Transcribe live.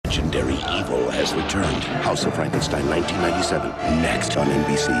legendary evil has returned. House of Frankenstein, 1997. Next on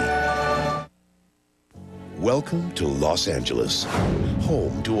NBC. Welcome to Los Angeles,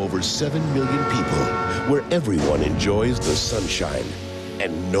 home to over 7 million people, where everyone enjoys the sunshine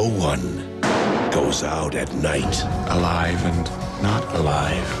and no one goes out at night. Alive and not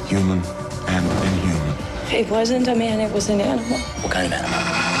alive. Human and inhuman. It wasn't a man, it was an animal. What kind of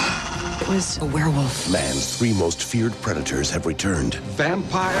animal? It was a werewolf. Man's 3 most feared predators have returned.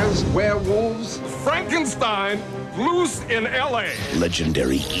 Vampires, werewolves, Frankenstein, loose in L.A.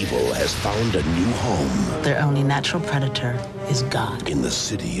 Legendary evil has found a new home. Their only natural predator is God. In the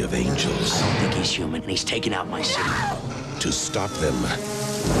city of angels. I don't think he's human, and he's taking out my city. To stop them,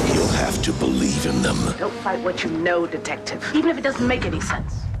 he'll have to believe in them. Don't fight what you know, detective, even if it doesn't make any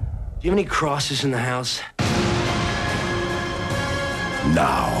sense. Do you have any crosses in the house?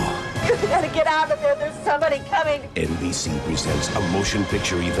 Now, You gotta get out of there. There's somebody coming. NBC presents a motion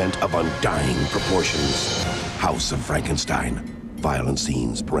picture event of undying proportions. House of Frankenstein. Violent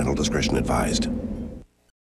scenes, parental discretion advised.